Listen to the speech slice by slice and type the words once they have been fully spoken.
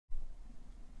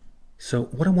So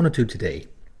what I want to do today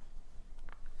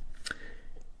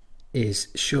is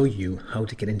show you how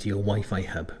to get into your Wi-Fi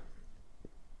hub,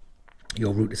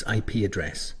 your router's IP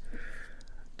address,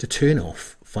 to turn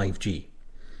off 5G.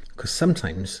 Because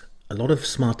sometimes a lot of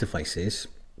smart devices,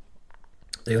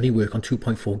 they only work on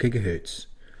 2.4 gigahertz.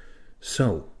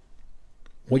 So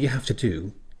what you have to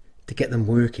do to get them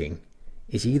working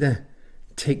is either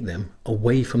take them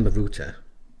away from the router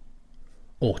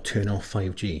or turn off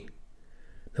 5G.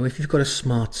 Now if you've got a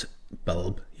smart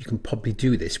bulb, you can probably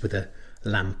do this with a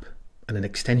lamp and an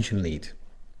extension lead.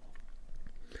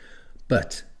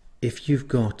 But if you've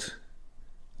got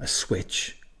a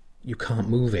switch, you can't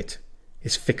move it.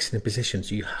 It's fixed in a position,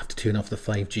 so you have to turn off the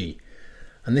 5G.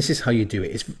 And this is how you do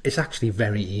it. It's actually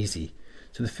very easy.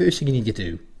 So the first thing you need to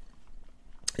do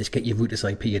is get your router's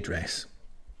IP address.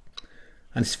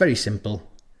 And it's very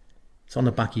simple. It's on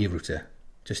the back of your router,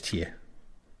 just here.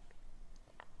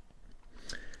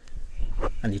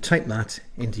 And you type that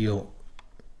into your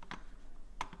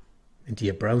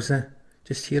browser,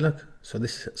 just here, look. So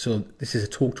this is a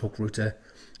TalkTalk router.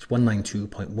 It's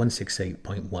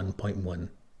 192.168.1.1.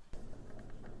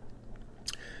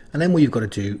 And then what you've got to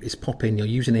do is pop in your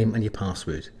username and your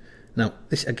password. Now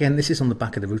this is on the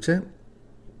back of the router.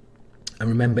 And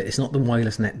remember, it's not the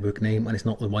wireless network name and it's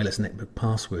not the wireless network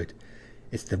password.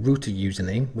 It's the router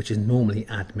username, which is normally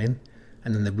admin,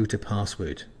 and then the router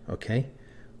password, okay?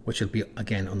 Which will be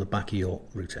again on the back of your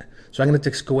router. So I'm going to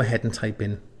just go ahead and type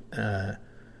in the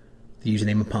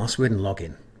username and password and log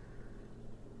in.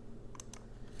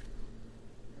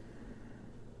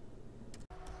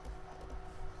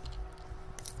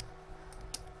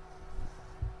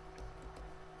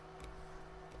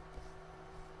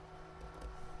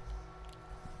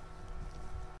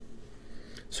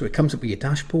 So it comes up with your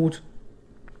dashboard.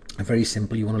 And very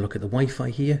simple, you want to look at the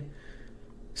Wi-Fi here.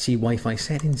 See Wi-Fi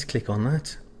settings, click on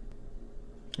that.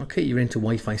 Okay, you're into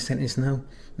Wi-Fi settings now.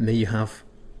 And there you have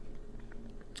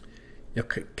your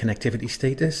connectivity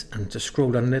status. And to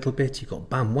scroll down a little bit, you've got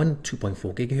band 1,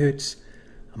 2.4 gigahertz,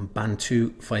 and band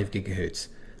 2, 5 gigahertz.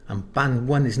 And band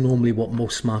 1 is normally what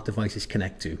most smart devices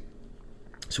connect to.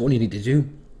 So all you need to do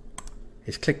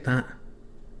is click that,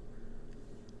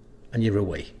 and you're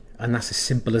away. And that's as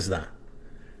simple as that.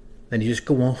 Then you just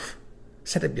go off,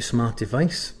 set up your smart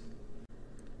device,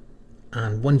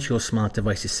 and once your smart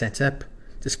device is set up,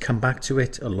 just come back to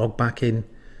it or log back in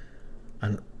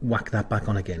and whack that back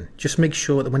on again. Just make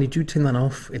sure that when you do turn that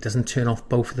off, it doesn't turn off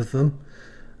both of them,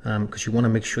 because you want to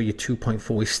make sure your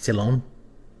 2.4 is still on,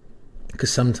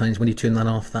 because sometimes when you turn that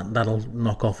off, that'll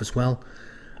knock off as well.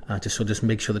 Just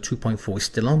make sure the 2.4 is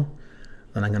still on.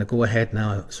 Then I'm going to go ahead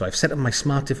now. So I've set up my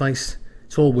smart device.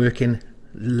 It's all working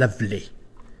lovely.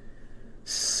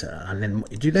 So, and then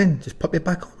what you do then, just pop it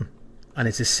back on. And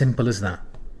it's as simple as that.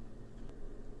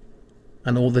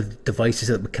 And all the devices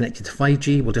that were connected to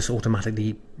 5G will just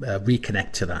automatically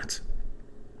reconnect to that.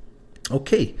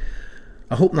 Okay,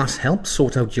 I hope that's helped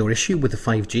sort out your issue with the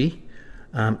 5G.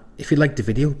 If you liked the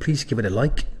video, please give it a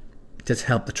like. It does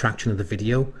help the traction of the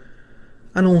video.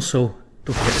 And also,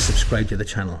 don't forget to subscribe to the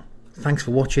channel. Thanks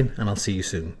for watching, and I'll see you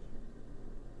soon.